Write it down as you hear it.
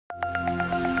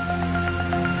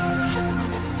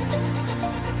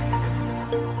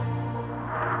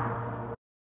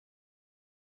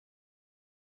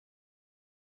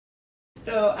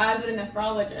So as a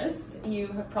nephrologist, you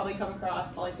have probably come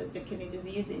across polycystic kidney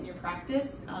disease in your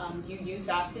practice. Do you use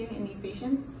fasting in these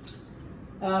patients?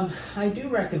 I do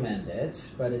recommend it,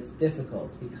 but it's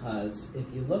difficult because if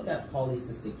you look at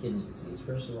polycystic kidney disease,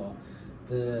 first of all,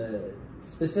 the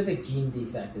specific gene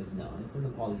defect is known. It's in the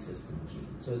polycystin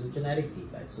gene. So it's a genetic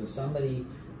defect. So somebody,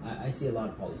 I see a lot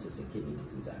of polycystic kidney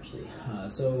disease actually.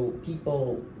 So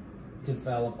people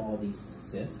develop all these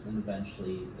cysts, and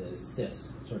eventually the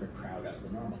cysts sort of crowd out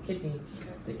the normal kidney.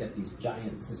 They get these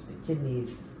giant cystic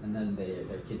kidneys, and then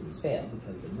their kidneys fail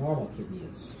because the normal kidney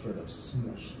is sort of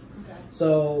smushed.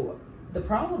 So the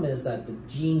problem is that the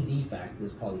gene defect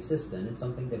is polycystin. It's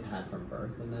something they've had from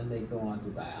birth, and then they go on to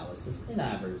dialysis. In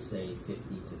average, say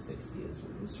 50 to 60 is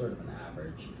sort of an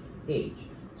average age.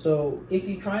 So if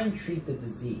you try and treat the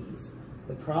disease,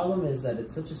 the problem is that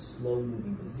it's such a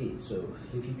slow-moving disease. So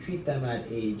if you treat them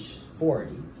at age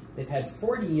 40, they've had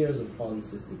 40 years of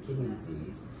polycystic kidney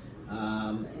disease.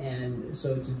 And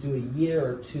so to do a year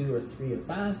or 2 or 3 of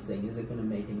fasting, is it going to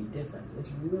make any difference? It's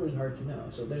really hard to know.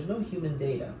 So there's no human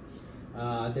data.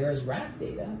 There is rat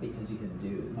data because you can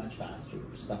do much faster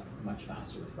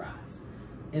with rats.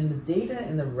 And the data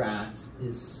in the rats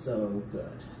is so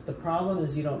good. The problem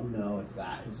is you don't know if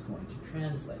that is going to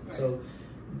translate. Right. So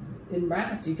in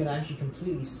rats, you can actually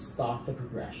completely stop the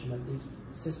progression of these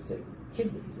cystic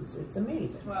kidneys. It's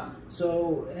amazing. Wow.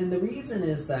 So, and the reason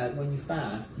is that when you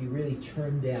fast, you really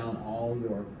turn down all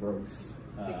your growth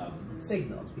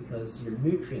signals because your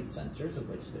nutrient sensors, of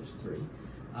which there's 3,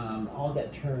 all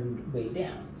get turned way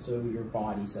down. So your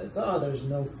body says, oh, there's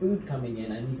no food coming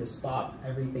in, I need to stop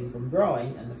everything from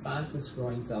growing, and the fastest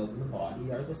growing cells in the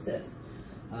body are the cysts.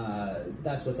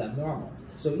 That's what's abnormal.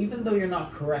 So even though you're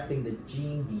not correcting the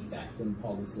gene defect in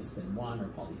polycystin 1 or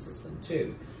polycystin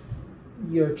 2,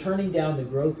 you're turning down the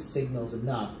growth signals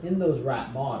enough in those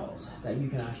rat models that you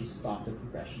can actually stop the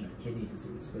progression of kidney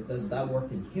disease. But does that work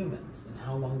in humans? And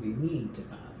how long do you need to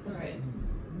fast? Right.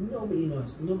 Nobody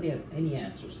knows. Nobody has any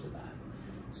answers to that.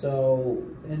 So,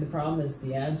 and the problem is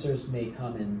the answers may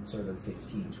come in sort of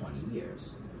 15, 20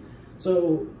 years.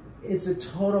 So it's a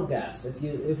total guess. If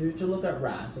you're to look at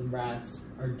rats, and rats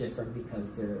are different because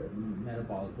their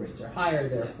metabolic rates are higher,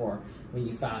 therefore when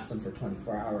you fast them for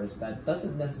 24 hours, that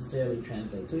doesn't necessarily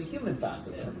translate to a human fast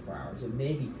of 24 hours. It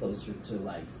may be closer to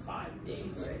like 5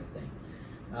 days sort of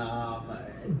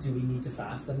thing. Do we need to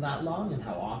fast them that long, and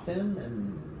how often?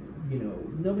 And you know,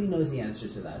 nobody knows the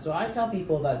answers to that. So I tell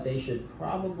people that they should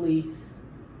probably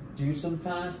do some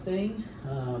fasting,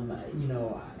 you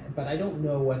know, but I don't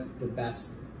know what the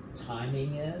best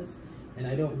timing is, and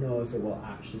I don't know if it will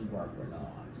actually work or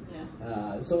not.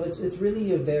 Yeah. So it's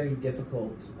really a very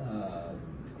difficult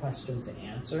question to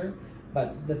answer.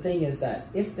 But the thing is that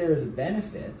if there is a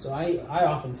benefit, so I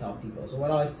often tell people, so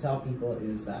what I tell people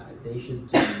is that they should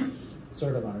do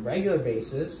sort of on a regular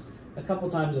basis, a couple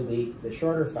times a week, the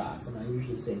shorter fast, and I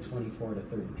usually say 24 to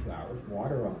 32 hours,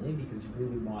 water only, because you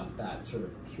really want that sort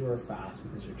of pure fast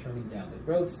because you're turning down the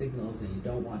growth signals and you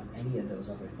don't want any of those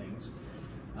other things.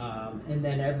 And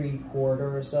then every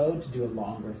quarter or so to do a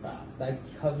longer fast. That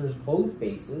covers both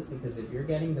bases, because if you're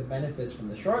getting the benefits from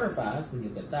the shorter fast, then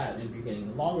you'll get that, and if you're getting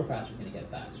the longer fast, you're going to get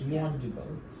that. So you want to do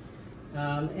both.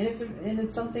 And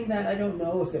it's something that I don't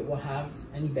know if it will have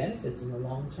any benefits in the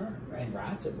long term. Right? In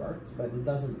rats it works, but it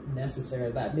doesn't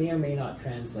necessarily, that may or may not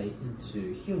translate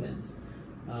into humans.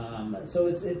 So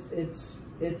it's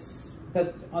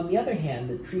but on the other hand,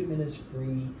 the treatment is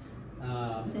free,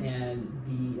 and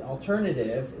the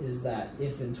alternative is that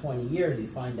if in 20 years you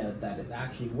find out that it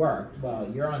actually worked, well,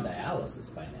 you're on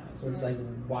dialysis by now. So it's like,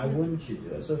 why wouldn't you do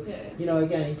it? So, you know,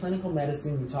 again, in clinical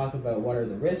medicine, we talk about what are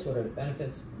the risks, what are the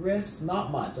benefits. Risks, not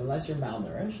much, unless you're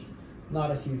malnourished.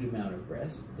 Not a huge amount of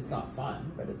risk. It's not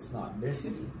fun, but it's not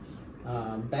risky.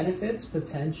 Benefits,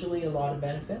 potentially a lot of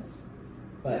benefits,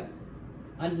 but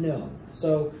unknown.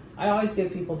 So I always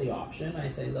give people the option. I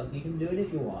say, look, you can do it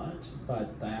if you want,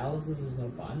 but dialysis is no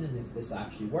fun, and if this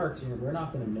actually works, you know, we're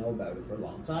not going to know about it for a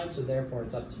long time, so therefore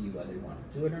it's up to you whether you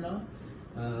want to do it or not.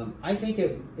 I think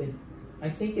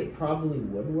it probably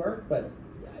would work, but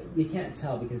you can't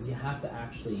tell because you have to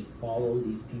actually follow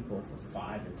these people for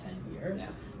 5 or 10 years,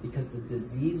 because the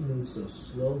disease moves so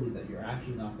slowly that you're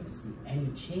actually not going to see any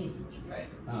change,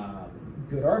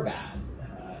 good or bad,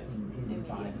 in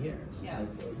 5 years. Like,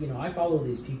 you know, I follow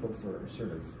these people for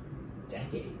sort of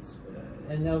decades,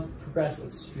 and they'll progress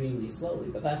extremely slowly,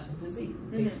 but that's the disease.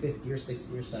 It takes 50 or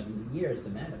 60 or 70 years to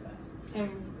manifest. And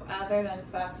other than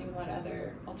fasting, what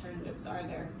other alternatives are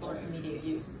there for immediate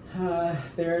use?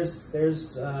 There's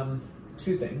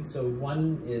two things. So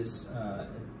one is a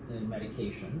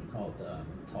medication called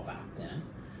tolvaptan,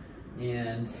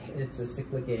 and it's a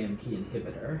cyclic AMP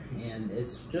inhibitor, and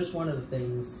it's just one of the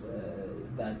things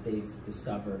that they've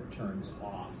discovered turns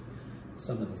off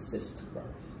some of the cyst growth.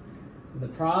 The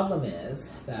problem is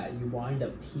that you wind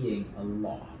up peeing a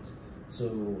lot. So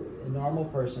a normal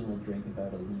person will drink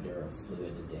about 1 liter of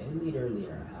fluid a day, liter and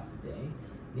a half a day.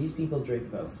 These people drink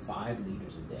about 5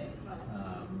 liters a day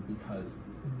because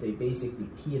they basically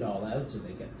pee it all out, so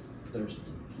they get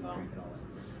thirsty and drink it all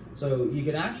in. So you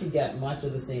can actually get much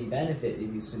of the same benefit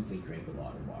if you simply drink a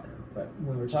lot of water. But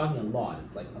when we're talking a lot,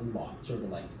 it's like a lot, sort of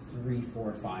like 3,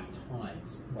 4, 5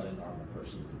 times what a normal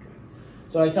person would drink.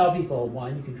 So I tell people,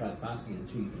 1, you can try the fasting, and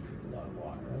 2, you can drink a lot of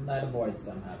water, and that avoids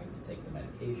them having to take the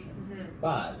medication.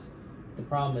 But the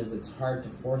problem is it's hard to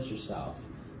force yourself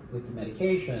with the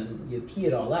medication. You pee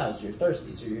it all out, so you're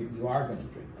thirsty, so you are going to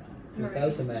drink that.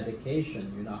 Without the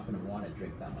medication, you're not going to want to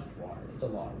drink that much water. It's a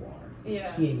lot of water.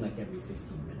 Yeah. Peeing like every 15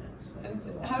 minutes.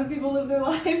 How do people live their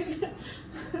lives?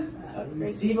 That's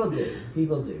crazy. People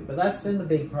do. But that's been the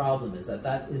big problem, is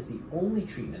that is the only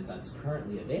treatment that's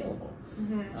currently available.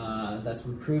 That's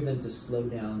been proven to slow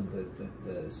down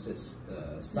the cyst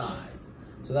size.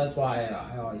 So that's why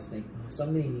I always think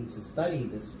somebody needs to study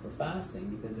this for fasting,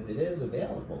 because if it is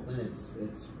available, then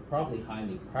it's probably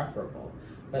highly preferable.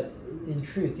 But in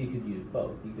truth, you could use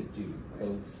both. You could do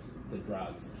both the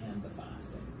drugs and the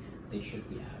fasting. They should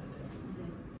be added.